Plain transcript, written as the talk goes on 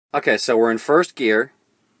Okay, so we're in first gear.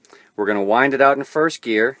 We're going to wind it out in first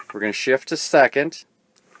gear. We're going to shift to second.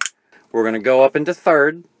 We're going to go up into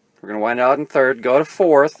third. We're going to wind it out in third, go to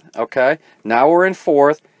fourth. Okay, now we're in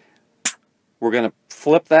fourth. We're going to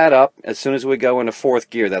flip that up as soon as we go into fourth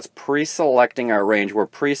gear. That's pre-selecting our range. We're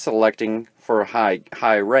pre-selecting for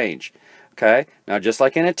high range. Okay, now just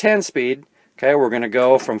like in a 10-speed, okay, we're going to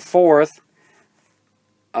go from fourth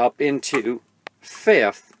up into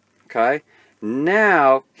fifth. Okay,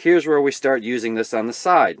 now here's where we start using this on the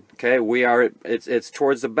side. Okay, it's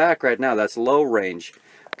towards the back right now. That's low range.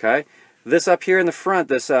 Okay, this up here in the front,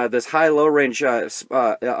 this high-low range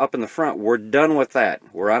up in the front, we're done with that.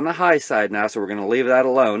 We're on the high side now, so we're going to leave that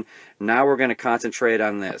alone. Now we're going to concentrate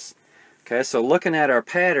on this. Okay, so looking at our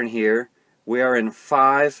pattern here, we are in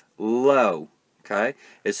 5 low. Okay,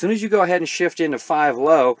 as soon as you go ahead and shift into 5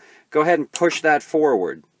 low, go ahead and push that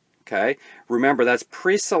forward. Okay, remember that's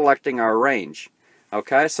pre-selecting our range.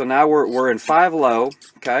 Okay, so now we're in 5 low.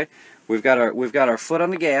 Okay, we've got our foot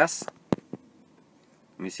on the gas.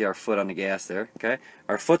 Let me see our foot on the gas there. Okay,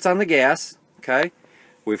 our foot's on the gas. Okay,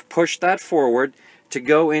 we've pushed that forward. To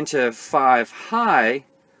go into 5 high,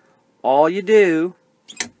 all you do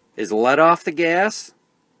is let off the gas,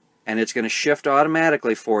 and it's going to shift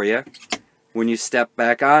automatically for you when you step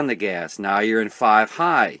back on the gas. Now you're in 5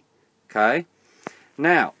 high. Okay,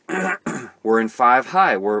 now we're in 5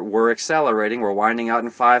 high. We're accelerating. We're winding out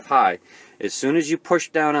in 5 high. As soon as you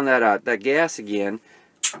push down on that gas again,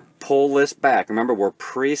 pull this back. Remember, we're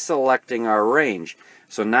pre-selecting our range.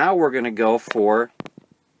 So now we're going to go for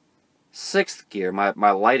 6th gear.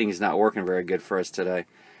 My lighting is not working very good for us today.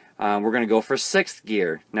 We're going to go for 6th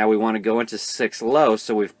gear. Now we want to go into 6 low,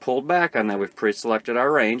 so we've pulled back on that. We've pre-selected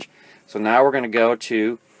our range. So now we're going to go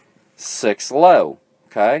to 6 low.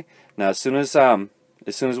 Okay. Now as soon as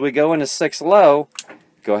we go into 6 low,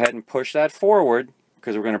 go ahead and push that forward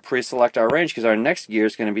because we're going to pre-select our range because our next gear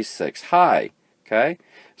is going to be 6 high. Okay,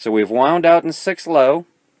 so we've wound out in 6 low.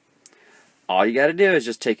 All you got to do is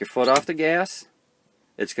just take your foot off the gas.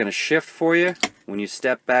 It's going to shift for you when you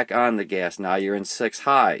step back on the gas. Now you're in 6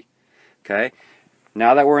 high. Okay,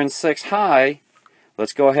 now that we're in 6 high,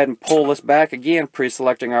 let's go ahead and pull this back again,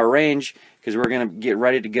 pre-selecting our range because we're going to get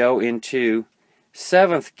ready to go into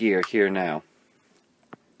 7th gear here now.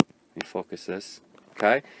 Let me focus this.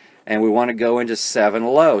 Okay. And we want to go into 7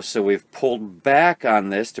 low, so we've pulled back on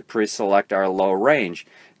this to pre-select our low range.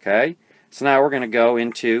 Okay, so now we're going to go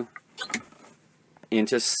into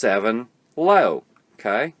 7 low.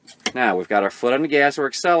 Okay, now we've got our foot on the gas, we're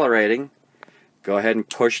accelerating. Go ahead and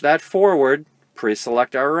push that forward,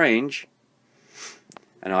 pre-select our range,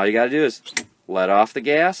 and all you got to do is let off the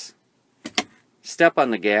gas, step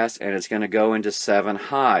on the gas, and it's going to go into 7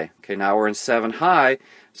 high. Okay, now we're in 7 high.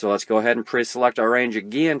 So let's go ahead and pre-select our range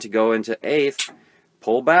again to go into 8th.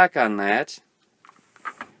 Pull back on that.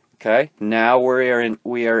 Okay, now we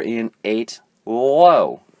are in 8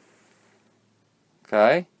 low.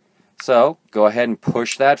 Okay, so go ahead and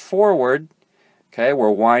push that forward. Okay, we're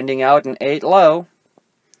winding out in 8 low.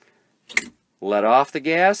 Let off the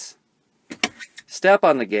gas. Step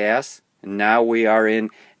on the gas. And now we are in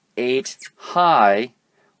 8 high,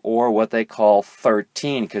 or what they call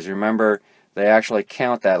 13, because remember, they actually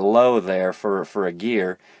count that low there for a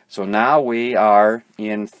gear. So now we are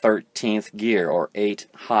in 13th gear, or 8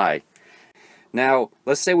 high. Now,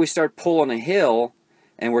 let's say we start pulling a hill,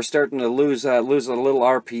 and we're starting to lose a little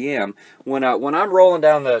RPM. When I'm rolling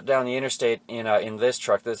down the interstate in this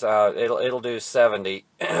truck, it'll do 70,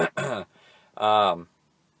 and I'm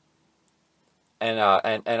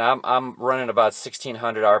running about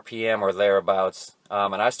 1600 RPM or thereabouts,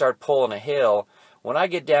 and I start pulling a hill. When I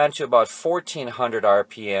get down to about 1400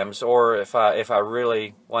 RPMs, or if I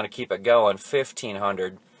really want to keep it going,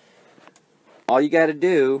 1500, all you got to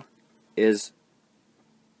do is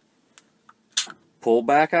pull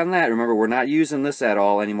back on that. Remember, we're not using this at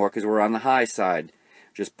all anymore because we're on the high side.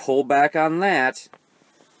 Just pull back on that,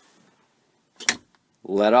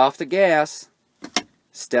 let off the gas,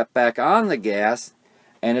 step back on the gas,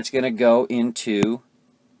 and it's going to go into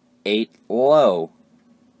 8 low,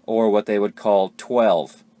 or what they would call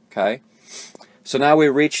 12. Okay, so now we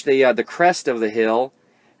reach the crest of the hill,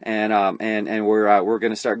 and we're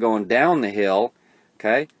going to start going down the hill.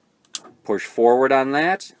 Okay, push forward on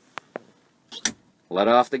that, let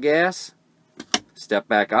off the gas, step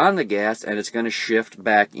back on the gas, and it's going to shift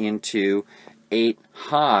back into 8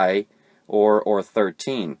 high, or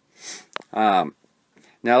 13. Now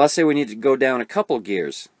let's say we need to go down a couple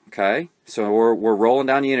gears. Okay, so we're rolling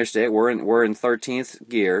down the interstate. We're in 13th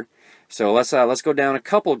gear. So let's go down a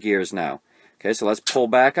couple gears now. Okay, so let's pull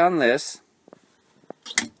back on this,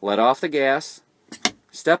 let off the gas,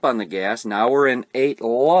 step on the gas. Now we're in 8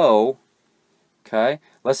 low. Okay,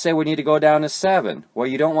 let's say we need to go down to 7. Well,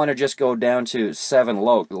 you don't want to just go down to 7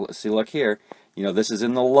 low. See, look here. You know, this is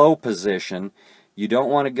in the low position. You don't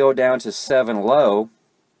want to go down to 7 low.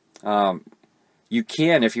 You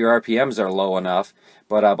can if your RPMs are low enough,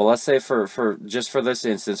 but let's say for just for this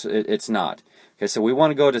instance, it's not. Okay, so we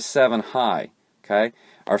want to go to 7 high. Okay,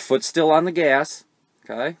 our foot's still on the gas.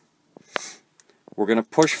 Okay, we're going to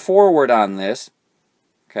push forward on this.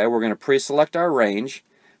 Okay, we're going to pre-select our range.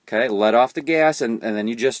 Okay, let off the gas, and then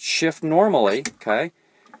you just shift normally. Okay,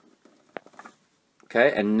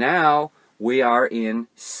 okay, and now we are in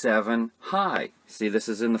 7 high. See, this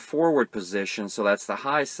is in the forward position, so that's the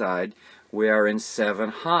high side. We are in 7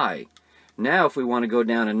 high. Now, if we want to go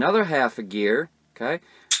down another half a gear, okay,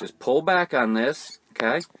 just pull back on this,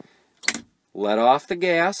 okay, let off the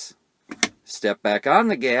gas, step back on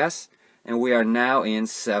the gas, and we are now in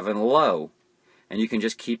 7 low. And you can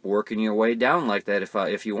just keep working your way down like that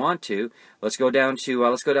if you want to. Let's go down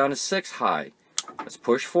to 6 high. Let's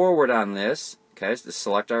push forward on this. Okay, so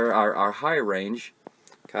select our high range.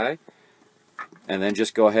 Okay, and then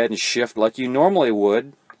just go ahead and shift like you normally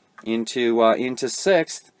would into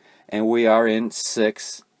 6th, and we are in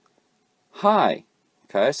 6 high.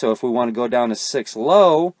 Okay, so if we want to go down to 6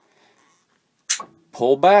 low,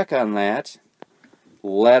 pull back on that,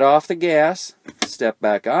 let off the gas, step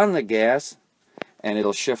back on the gas, and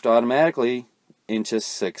it'll shift automatically into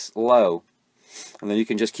 6 low. And then you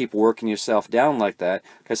can just keep working yourself down like that.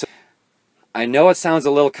 Okay, so I know it sounds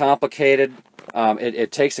a little complicated.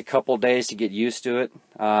 It takes a couple days to get used to it.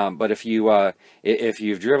 But if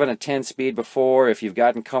you've driven a 10-speed before, if you've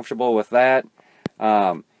gotten comfortable with that,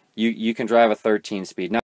 you can drive a 13-speed.